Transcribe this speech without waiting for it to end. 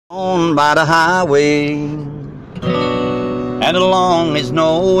On by the highway, and along is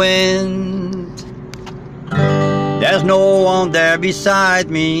no wind. There's no one there beside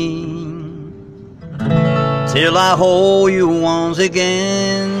me till I hold you once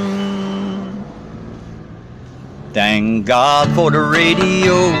again. Thank God for the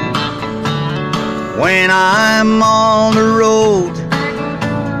radio when I'm on the road,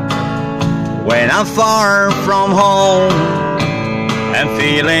 when I'm far from home and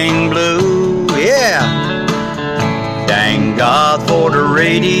feeling blue, yeah. Thank God for the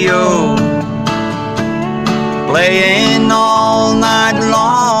radio, playing all night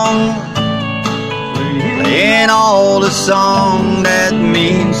long, playing all the songs that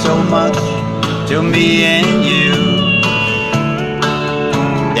mean so much to me and you.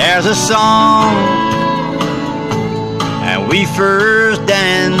 There's a song and we first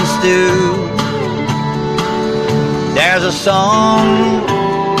danced to. There's a song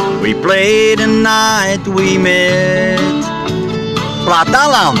we played the night we met.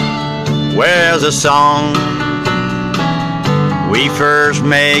 Plataland, where's a song we first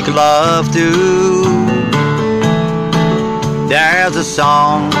make love to? There's a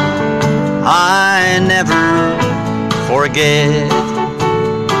song I never forget.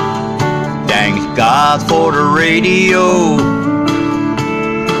 Thank God for the radio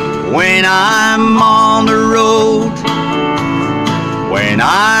when I'm on the road, when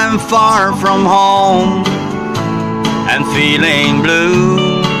I'm far from home and feeling blue.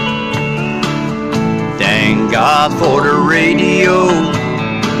 Thank God for the radio,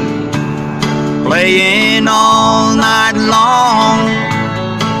 playing all night long,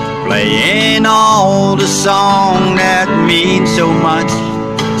 playing all the songs that mean so much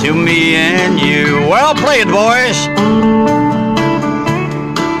to me and you. Well, play it, boys.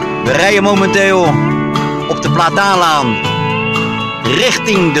 We rijden momenteel op de Plataanlaan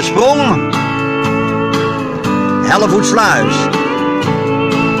richting de sprong Hellevoetsluis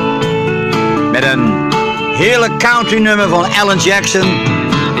met een heerlijk country nummer van Allanjackson,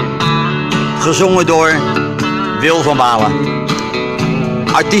 gezongen door Wil van Balen.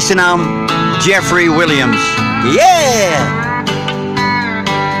 Artiestennaam Jeffrey Williams. Yeah!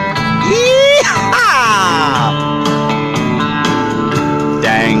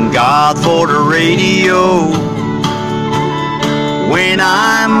 Thank God for the radio when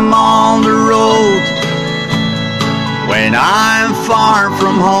I'm on the road, when I'm far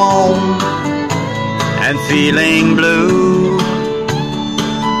from home and feeling blue.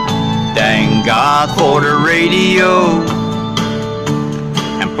 Thank God for the radio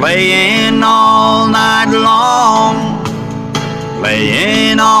and playing all night long,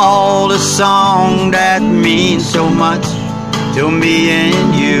 playing all the songs that mean so much to me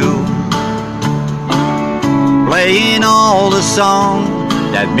and you. Playing all the songs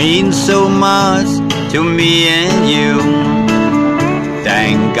that mean so much to me and you.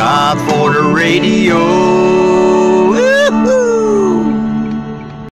 Thank God for the radio.